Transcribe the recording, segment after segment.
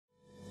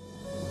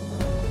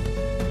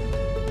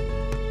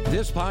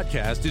This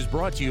podcast is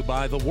brought to you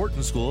by the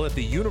Wharton School at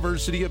the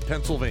University of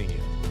Pennsylvania.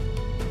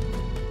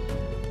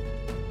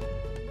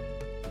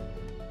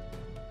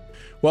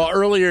 Well,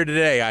 earlier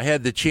today, I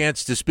had the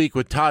chance to speak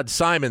with Todd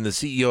Simon, the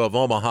CEO of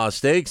Omaha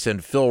Steaks,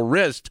 and Phil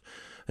Rist,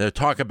 to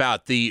talk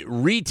about the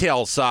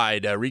retail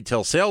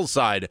sales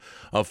side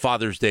of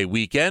Father's Day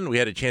weekend. We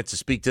had a chance to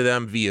speak to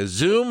them via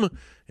Zoom,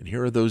 and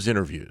here are those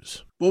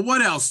interviews. Well,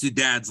 what else do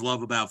dads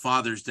love about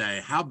Father's Day?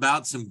 How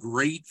about some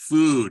great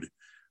food?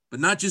 But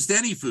not just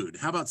any food.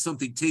 How about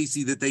something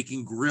tasty that they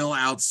can grill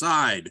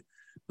outside?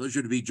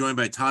 Pleasure to be joined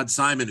by Todd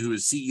Simon, who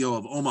is CEO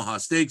of Omaha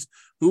Steaks,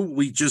 who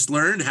we just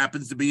learned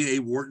happens to be a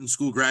Wharton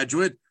School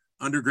graduate,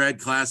 undergrad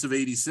class of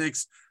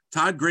 86.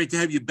 Todd, great to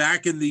have you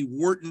back in the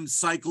Wharton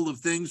cycle of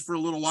things for a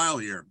little while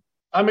here.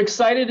 I'm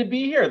excited to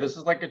be here. This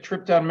is like a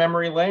trip down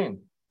memory lane.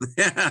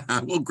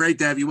 Yeah, well, great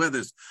to have you with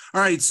us.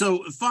 All right,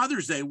 so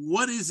Father's Day,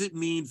 what does it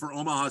mean for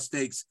Omaha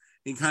Steaks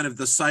in kind of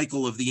the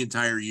cycle of the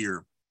entire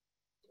year?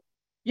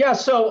 Yeah,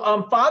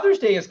 so Father's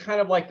Day is kind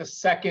of like the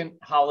second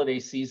holiday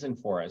season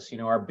for us. You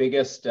know, our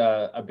biggest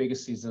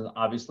season is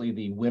obviously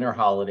the winter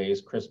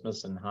holidays,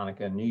 Christmas and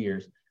Hanukkah and New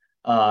Year's,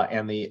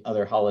 and the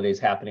other holidays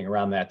happening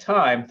around that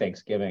time,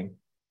 Thanksgiving.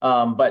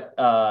 But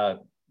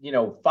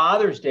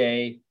Father's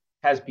Day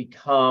has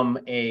become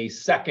a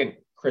second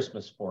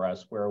Christmas for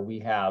us, where we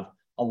have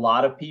a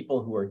lot of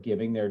people who are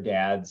giving their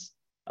dads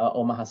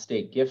Omaha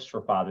Steak gifts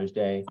for Father's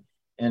Day.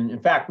 And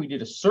in fact, we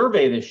did a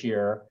survey this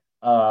year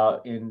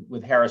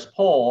with Harris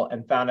Poll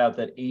and found out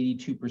that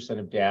 82%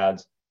 of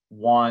dads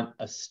want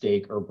a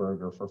steak or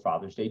burger for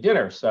Father's Day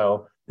dinner.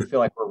 So we feel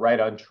like we're right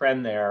on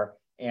trend there.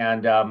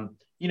 And,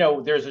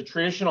 there's a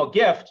traditional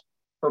gift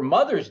for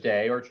Mother's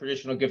Day, or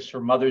traditional gifts for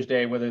Mother's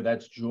Day, whether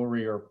that's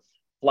jewelry or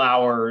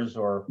flowers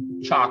or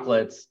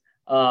chocolates.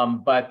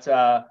 But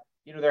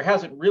there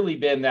hasn't really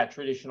been that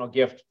traditional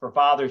gift for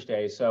Father's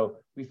Day. So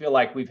we feel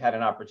like we've had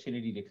an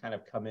opportunity to kind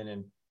of come in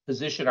and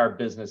position our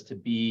business to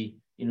be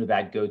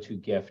that go-to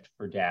gift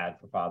for dad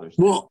for Father's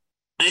Day. Well,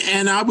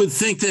 and I would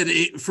think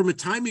that from a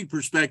timing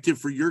perspective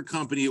for your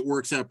company, it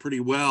works out pretty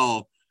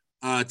well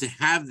to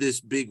have this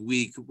big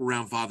week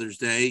around Father's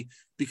Day,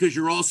 because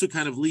you're also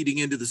kind of leading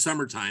into the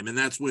summertime. And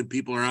that's when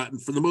people are out,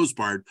 and for the most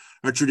part,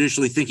 are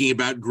traditionally thinking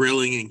about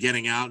grilling and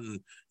getting out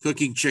and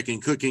cooking chicken,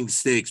 cooking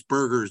steaks,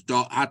 burgers,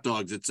 hot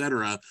dogs, et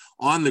cetera,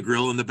 on the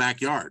grill in the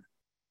backyard.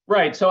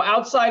 Right. So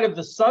outside of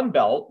the Sun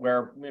Belt,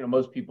 where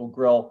most people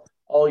grill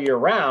all year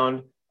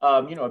round,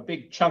 a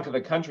big chunk of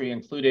the country,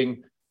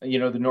 including,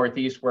 the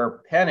Northeast where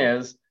Penn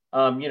is,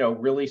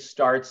 really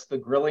starts the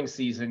grilling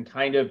season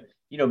kind of,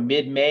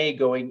 mid-May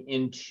going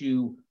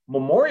into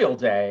Memorial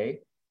Day.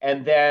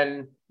 And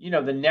then,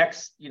 the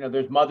next,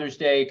 there's Mother's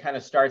Day kind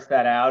of starts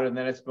that out, and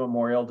then it's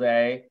Memorial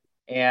Day.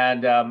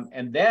 And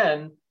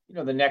then,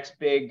 the next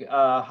big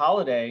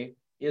holiday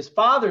is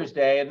Father's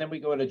Day. And then we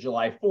go into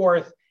July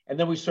 4th, and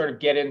then we sort of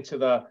get into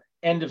the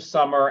end of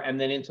summer and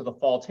then into the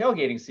fall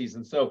tailgating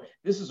season. So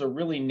this is a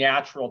really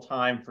natural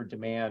time for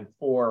demand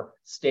for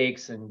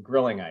steaks and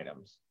grilling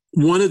items.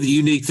 One of the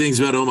unique things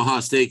about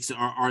Omaha Steaks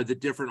are the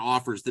different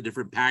offers, the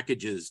different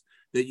packages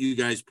that you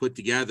guys put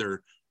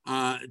together.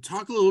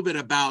 Talk a little bit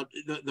about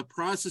the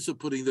process of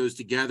putting those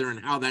together and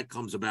how that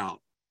comes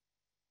about.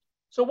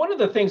 So one of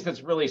the things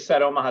that's really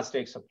set Omaha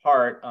Steaks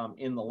apart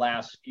in the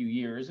last few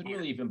years, and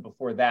really even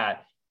before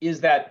that,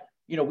 is that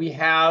we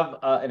have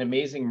an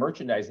amazing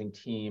merchandising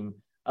team.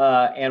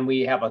 And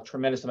we have a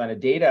tremendous amount of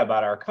data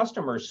about our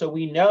customers. So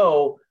we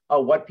know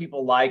what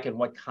people like and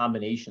what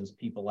combinations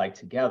people like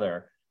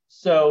together.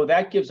 So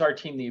that gives our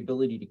team the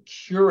ability to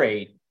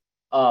curate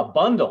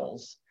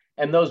bundles.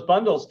 And those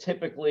bundles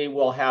typically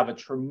will have a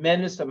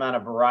tremendous amount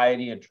of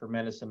variety and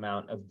tremendous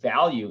amount of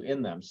value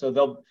in them. So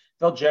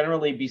they'll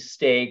generally be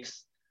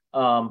steaks,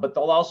 but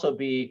they'll also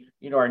be,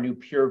 our new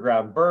pure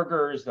ground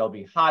burgers. There'll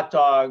be hot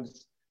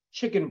dogs,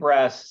 chicken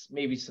breasts,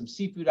 maybe some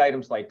seafood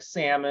items like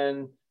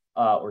salmon,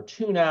 or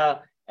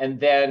tuna, and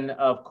then,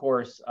 of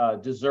course,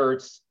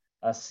 desserts,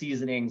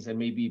 seasonings, and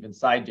maybe even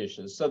side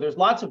dishes. So there's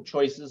lots of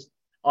choices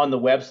on the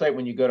website.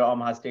 When you go to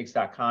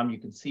omahasteaks.com, you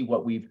can see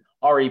what we've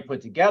already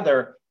put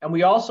together. And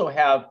we also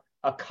have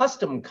a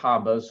custom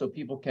combo, so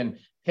people can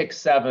pick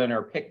 7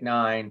 or pick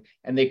 9,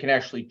 and they can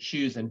actually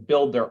choose and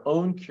build their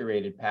own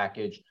curated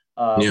package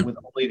with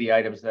only the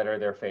items that are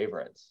their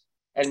favorites.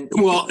 And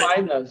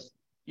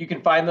you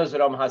can find those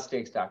at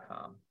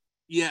omahasteaks.com.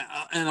 Yeah,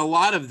 and a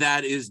lot of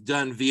that is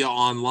done via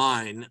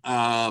online,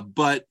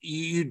 but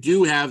you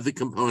do have the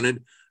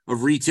component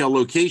of retail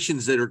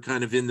locations that are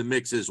kind of in the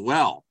mix as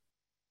well.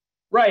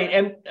 Right,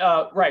 and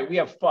we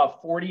have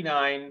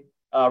 49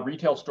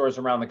 retail stores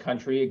around the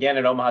country. Again,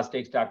 at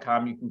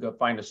omahasteaks.com, you can go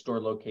find a store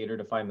locator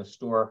to find the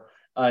store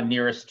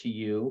nearest to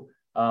you.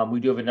 We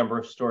do have a number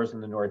of stores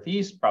in the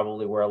Northeast,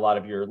 probably where a lot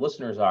of your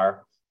listeners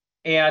are.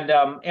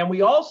 And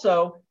we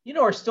also,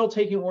 are still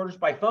taking orders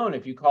by phone.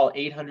 If you call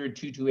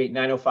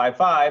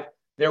 800-228-9055,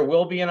 there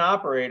will be an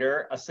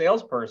operator, a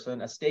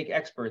salesperson, a steak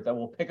expert that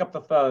will pick up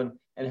the phone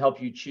and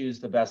help you choose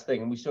the best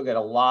thing. And we still get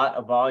a lot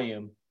of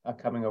volume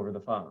coming over the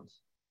phones.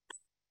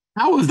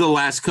 How have the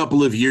last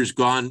couple of years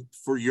gone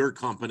for your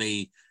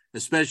company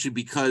especially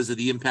because of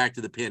the impact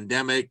of the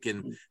pandemic.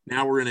 And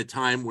now we're in a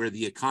time where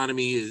the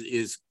economy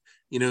is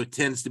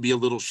tends to be a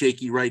little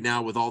shaky right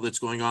now with all that's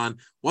going on.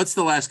 What's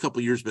the last couple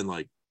of years been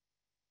like?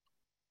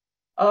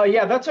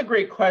 Yeah, that's a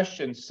great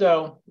question.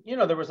 So,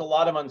 there was a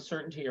lot of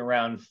uncertainty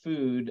around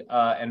food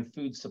and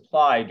food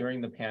supply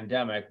during the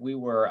pandemic. We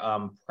were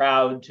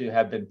proud to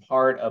have been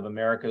part of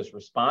America's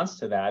response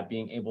to that,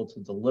 being able to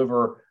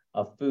deliver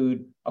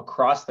food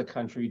across the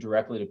country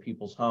directly to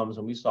people's homes.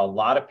 And we saw a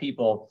lot of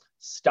people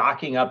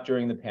stocking up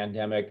during the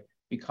pandemic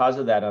because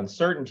of that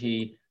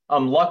uncertainty.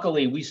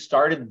 Luckily, we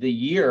started the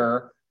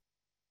year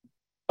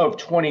of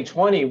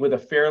 2020 with a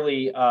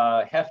fairly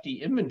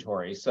hefty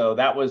inventory. So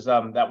that was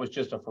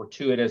just a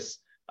fortuitous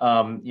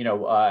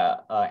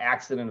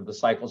accident of the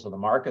cycles of the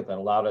market that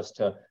allowed us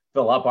to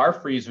fill up our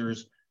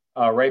freezers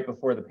right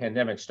before the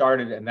pandemic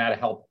started, and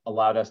that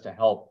allowed us to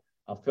help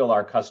fill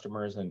our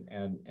customers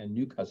and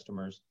new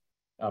customers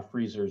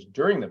freezers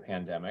during the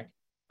pandemic.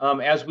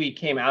 As we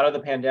came out of the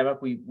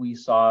pandemic, we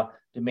saw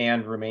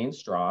demand remain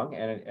strong,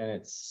 and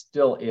it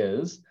still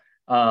is.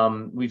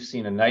 We've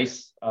seen a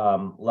nice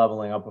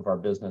leveling up of our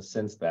business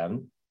since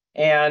then.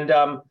 And,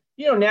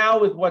 now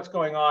with what's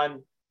going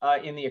on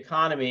in the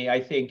economy,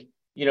 I think,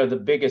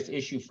 the biggest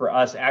issue for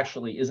us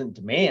actually isn't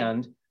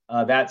demand.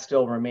 That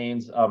still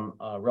remains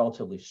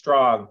relatively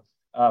strong.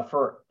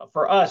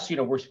 For us,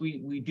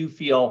 we do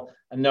feel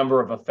a number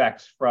of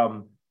effects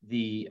from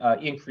the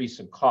increase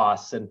in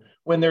costs. And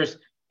when there's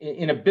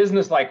in a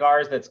business like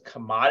ours that's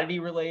commodity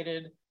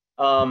related,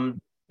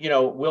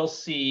 we'll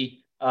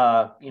see,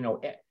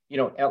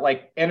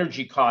 like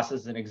energy costs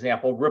as an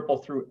example, ripple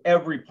through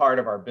every part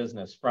of our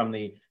business, from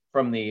the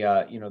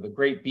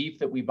great beef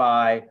that we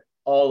buy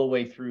all the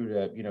way through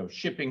to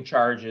shipping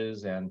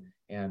charges and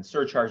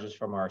surcharges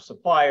from our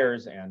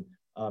suppliers and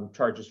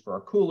charges for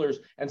our coolers.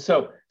 And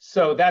so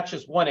that's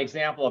just one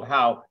example of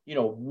how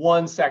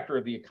one sector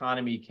of the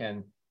economy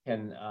can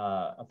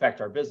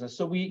affect our business.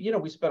 So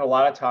we spend a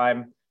lot of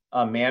time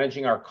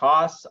managing our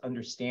costs,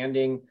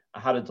 understanding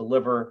how to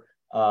deliver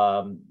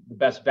the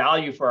best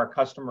value for our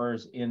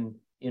customers in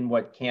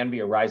what can be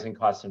a rising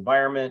cost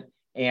environment.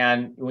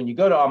 And when you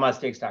go to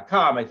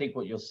omahasteaks.com, I think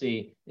what you'll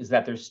see is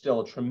that there's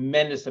still a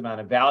tremendous amount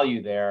of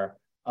value there,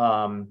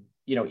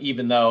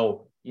 even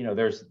though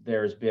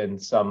there's been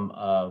some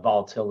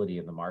volatility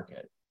in the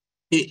market.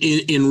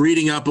 In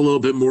reading up a little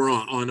bit more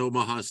on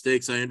Omaha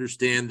Steaks, I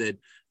understand that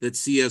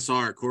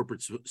CSR,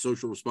 corporate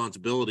social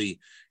responsibility,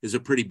 is a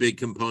pretty big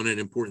component,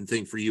 important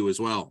thing for you as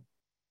well.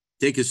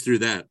 Take us through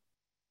that.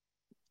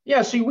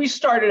 Yeah, so we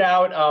started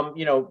out,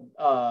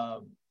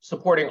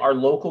 supporting our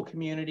local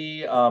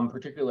community,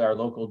 particularly our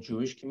local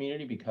Jewish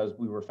community, because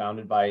we were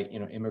founded by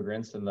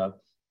immigrants in the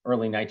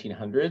early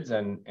 1900s,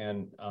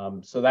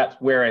 and so that's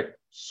where it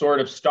sort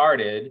of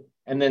started.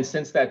 And then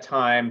since that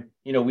time,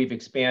 we've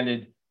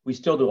expanded. We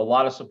still do a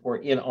lot of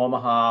support in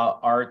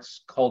Omaha,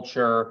 arts,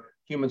 culture,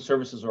 human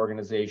services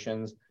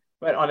organizations.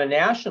 But on a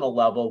national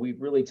level,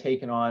 we've really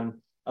taken on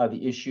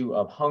the issue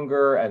of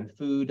hunger and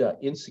food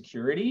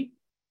insecurity.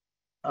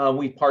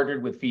 We've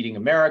partnered with Feeding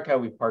America.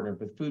 We've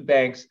partnered with food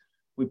banks.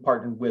 We've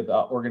partnered with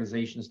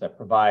organizations that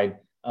provide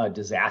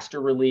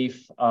disaster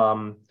relief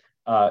in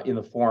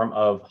the form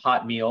of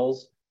hot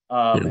meals.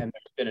 And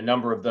there's been a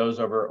number of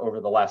those over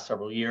the last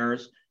several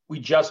years.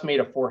 We just made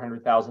a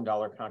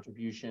 $400,000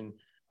 contribution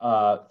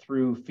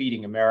through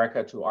Feeding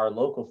America to our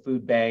local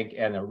food bank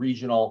and a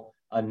regional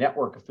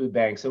network of food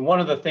banks. And one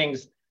of the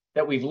things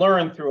that we've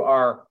learned through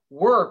our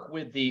work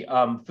with the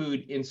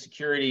food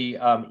insecurity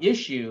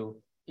issue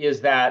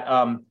is that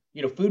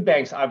food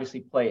banks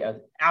obviously play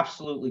an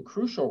absolutely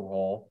crucial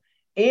role,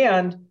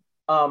 and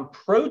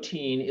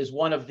protein is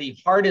one of the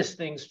hardest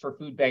things for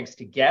food banks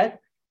to get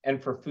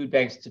and for food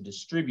banks to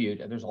distribute.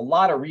 And there's a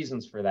lot of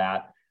reasons for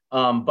that,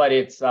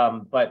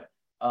 but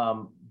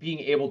being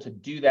able to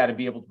do that and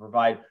be able to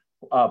provide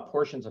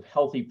portions of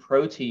healthy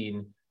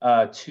protein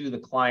to the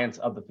clients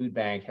of the food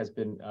bank has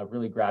been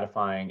really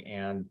gratifying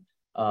and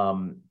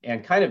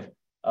kind of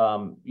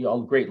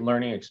a great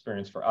learning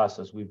experience for us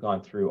as we've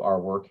gone through our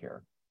work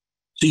here.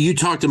 So you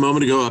talked a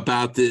moment ago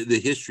about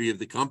the history of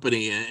the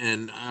company,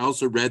 and I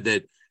also read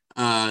that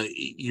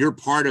you're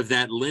part of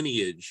that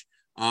lineage,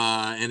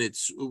 and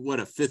it's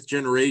a fifth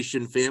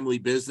generation family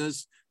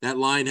business. That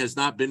line has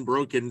not been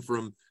broken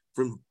from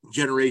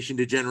generation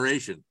to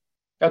generation.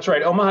 That's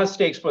right. Omaha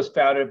Steaks was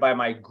founded by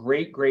my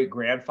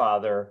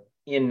great-great-grandfather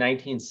in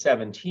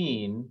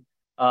 1917.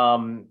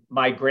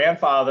 My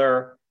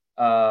grandfather,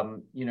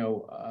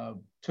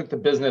 took the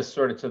business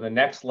sort of to the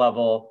next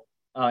level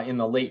in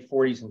the late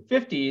 40s and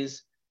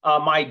 50s.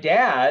 My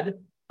dad,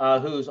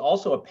 who's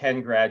also a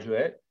Penn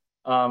graduate,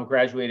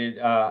 graduated,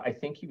 I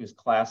think he was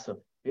class of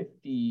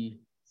 50.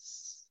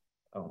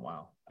 Oh,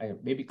 wow.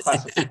 Maybe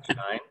class of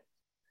 59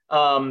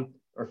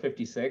 or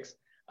 56.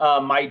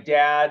 My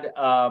dad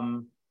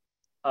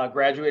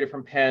graduated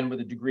from Penn with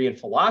a degree in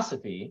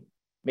philosophy,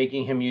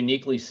 making him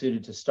uniquely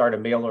suited to start a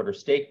mail order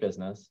steak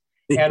business.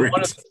 And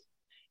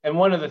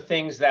one of the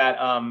things that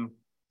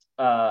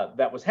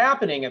that was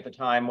happening at the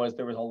time was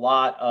there was a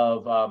lot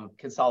of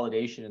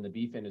consolidation in the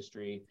beef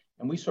industry.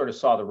 And we sort of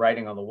saw the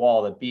writing on the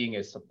wall that being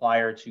a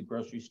supplier to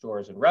grocery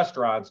stores and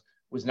restaurants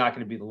was not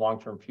going to be the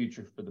long-term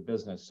future for the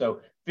business.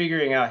 So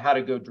figuring out how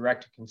to go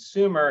direct to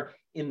consumer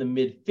in the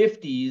mid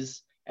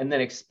 50s and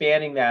then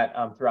expanding that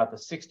throughout the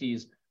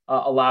 60s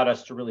allowed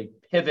us to really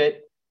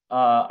pivot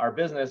our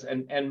business.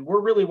 And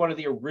we're really one of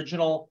the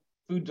original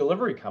food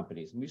delivery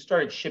companies. And we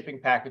started shipping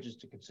packages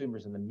to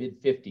consumers in the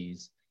mid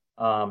 50s.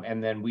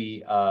 And then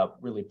we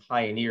really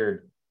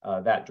pioneered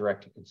that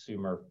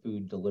direct-to-consumer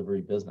food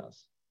delivery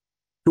business.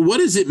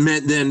 What has it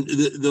meant then,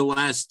 the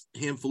last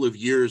handful of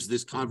years,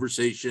 this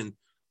conversation,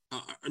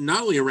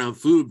 not only around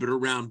food, but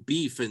around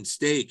beef and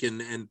steak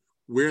and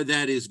where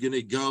that is going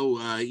to go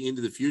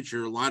into the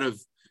future? A lot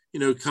of,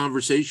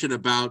 conversation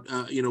about,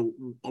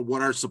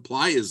 what our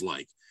supply is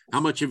like. How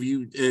much have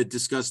you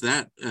discussed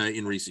that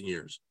in recent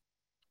years?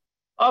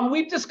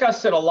 We've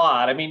discussed it a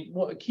lot. I mean,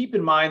 keep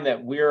in mind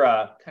that we're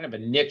a kind of a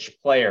niche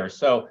player.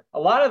 So a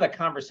lot of the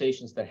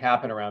conversations that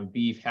happen around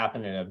beef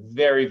happen in a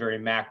very, very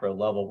macro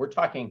level. We're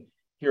talking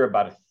here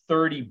about a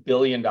 $30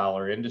 billion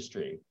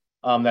industry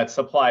that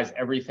supplies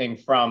everything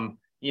from,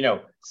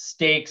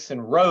 steaks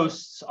and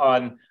roasts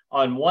on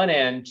one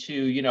end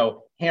to,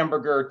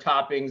 hamburger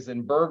toppings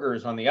and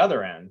burgers on the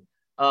other end.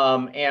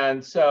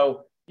 And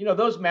so,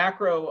 those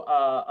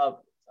macro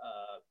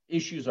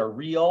issues are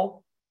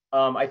real.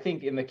 I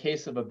think in the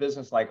case of a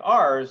business like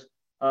ours,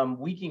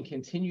 we can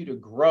continue to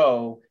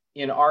grow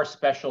in our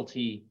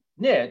specialty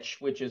niche,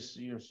 which is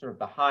sort of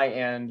the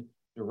high-end,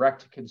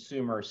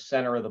 direct-to-consumer,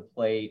 center of the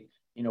plate.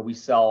 We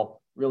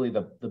sell really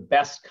the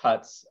best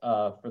cuts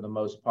for the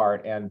most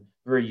part and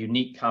very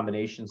unique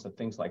combinations of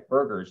things like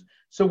burgers.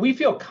 So we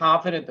feel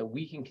confident that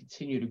we can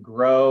continue to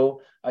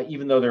grow,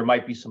 even though there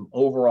might be some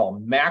overall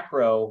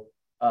macro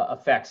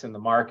effects in the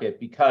market,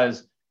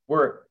 because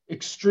we're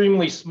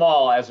extremely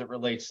small as it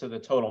relates to the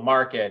total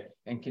market,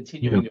 and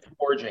continuing to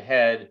forge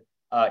ahead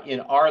in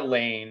our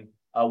lane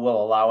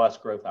will allow us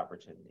growth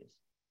opportunities.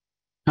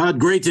 Todd,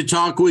 great to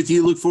talk with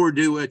you. Look forward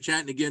to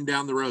chatting again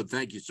down the road.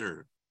 Thank you,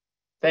 sir.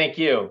 Thank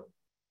you.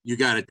 You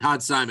got it.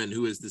 Todd Simon,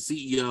 who is the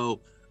CEO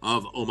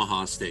of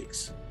Omaha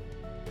Steaks.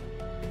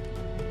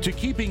 To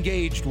keep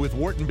engaged with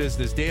Wharton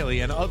Business Daily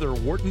and other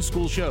Wharton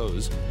School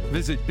shows,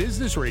 visit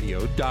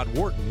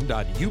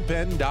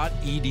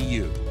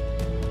businessradio.wharton.upenn.edu.